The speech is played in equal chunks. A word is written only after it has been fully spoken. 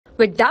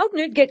With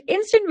Doubtnut, get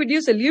instant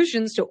video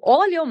solutions to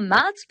all your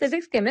maths,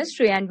 physics,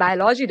 chemistry, and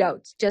biology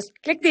doubts. Just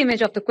click the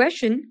image of the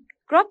question,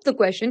 crop the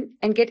question,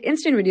 and get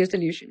instant video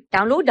solution.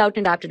 Download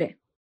Doubtnut app today.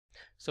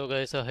 So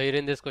guys, here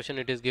in this question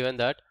it is given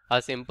that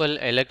a simple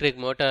electric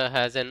motor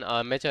has an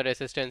armature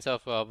resistance of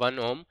 1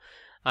 ohm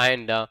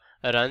and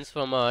runs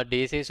from a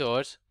DC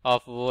source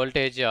of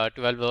voltage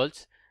 12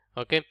 volts.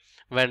 Okay,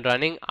 when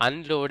running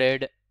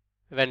unloaded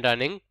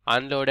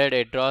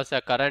it draws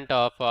a current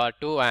of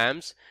 2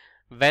 amps.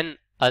 When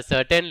a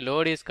certain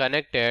load is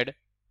connected,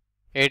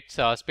 its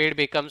speed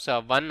becomes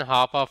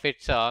 1/2 of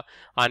its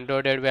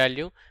unloaded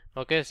value.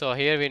 Okay, so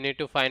here we need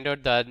to find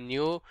out the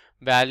new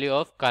value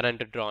of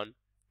current drawn.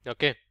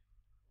 Okay,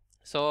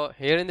 so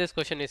here in this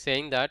question is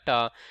saying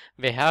that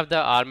we have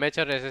the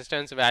armature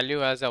resistance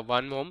value as a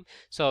 1 ohm,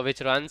 so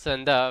which runs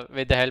in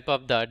with the help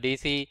of the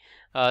DC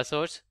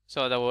source.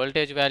 So the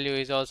voltage value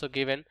is also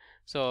given.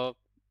 So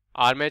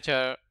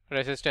armature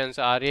resistance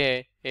RA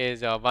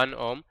is 1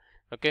 ohm.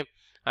 Okay,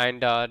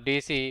 and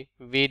DC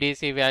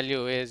VDC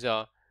value is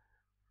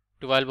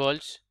 12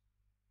 volts.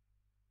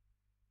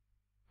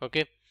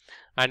 Okay,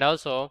 and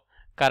also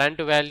current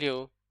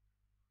value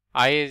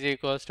I is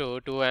equals to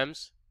 2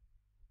 amps.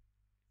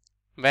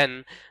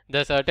 When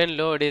the certain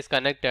load is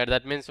connected,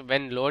 that means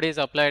when load is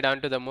applied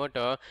onto the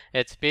motor,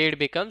 its speed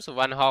becomes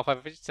 1/2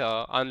 of its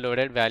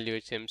unloaded value,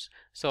 it seems.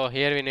 So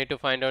here we need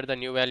to find out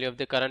the new value of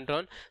the current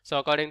drawn. So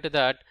according to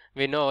that,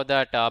 we know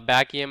that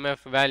back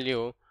EMF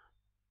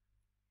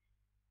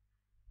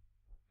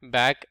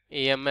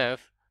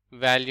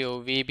value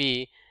VB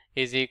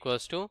is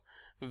equals to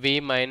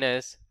V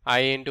minus I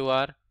into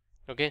R.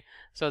 Okay,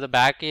 so the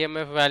back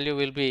EMF value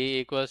will be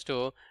equals to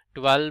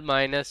 12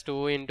 minus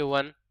 2 into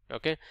 1.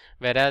 Okay,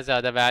 whereas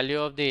the value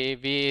of the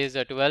V is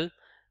 12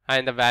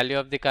 and the value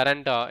of the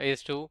current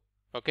is 2.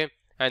 Okay,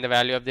 and the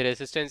value of the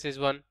resistance is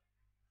 1.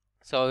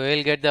 So we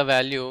will get the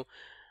value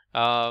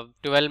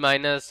 12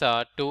 minus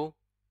 2,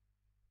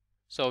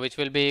 so which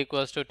will be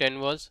equals to 10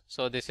 volts.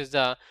 So this is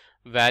the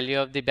value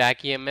of the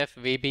back EMF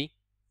VB.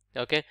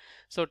 Okay,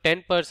 so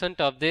 10%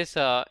 of this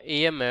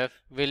EMF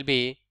will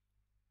be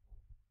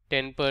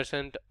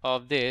 10%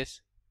 of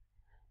this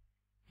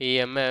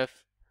EMF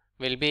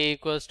will be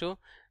equals to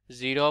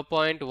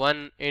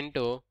 0.1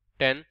 into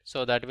 10,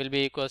 so that will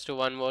be equals to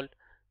 1 volt.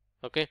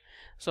 Okay,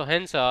 so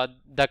hence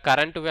the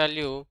current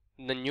value,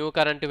 the new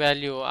current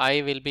value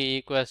I will be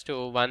equals to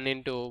 1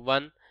 into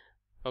 1.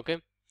 Okay,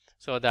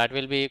 so that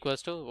will be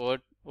equals to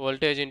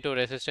voltage into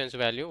resistance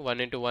value. 1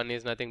 into 1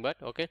 is nothing but,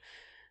 okay,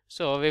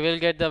 so we will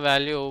get the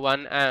value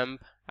 1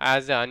 amp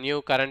as a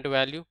new current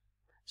value.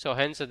 So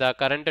hence the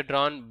current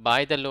drawn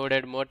by the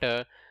loaded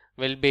motor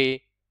will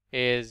be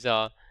is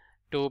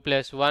 2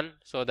 plus 1,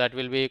 so that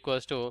will be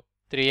equals to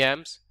 3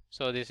 amps.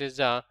 So this is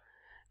the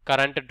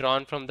current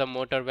drawn from the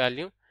motor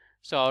value.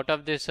 So out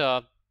of this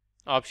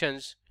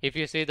options, if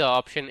you see the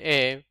option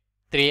A,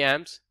 3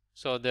 amps,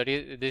 so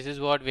this is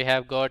what we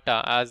have got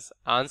as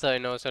answer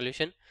in our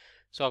solution.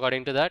 So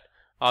according to that,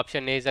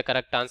 option A is the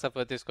correct answer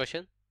for this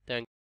question.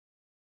 Thank you.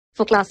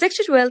 For class 6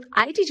 to 12,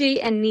 IIT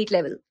JEE and NEET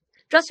level.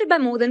 Trusted by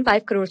more than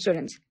 5 crore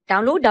students.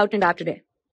 Download Doubtnut app today.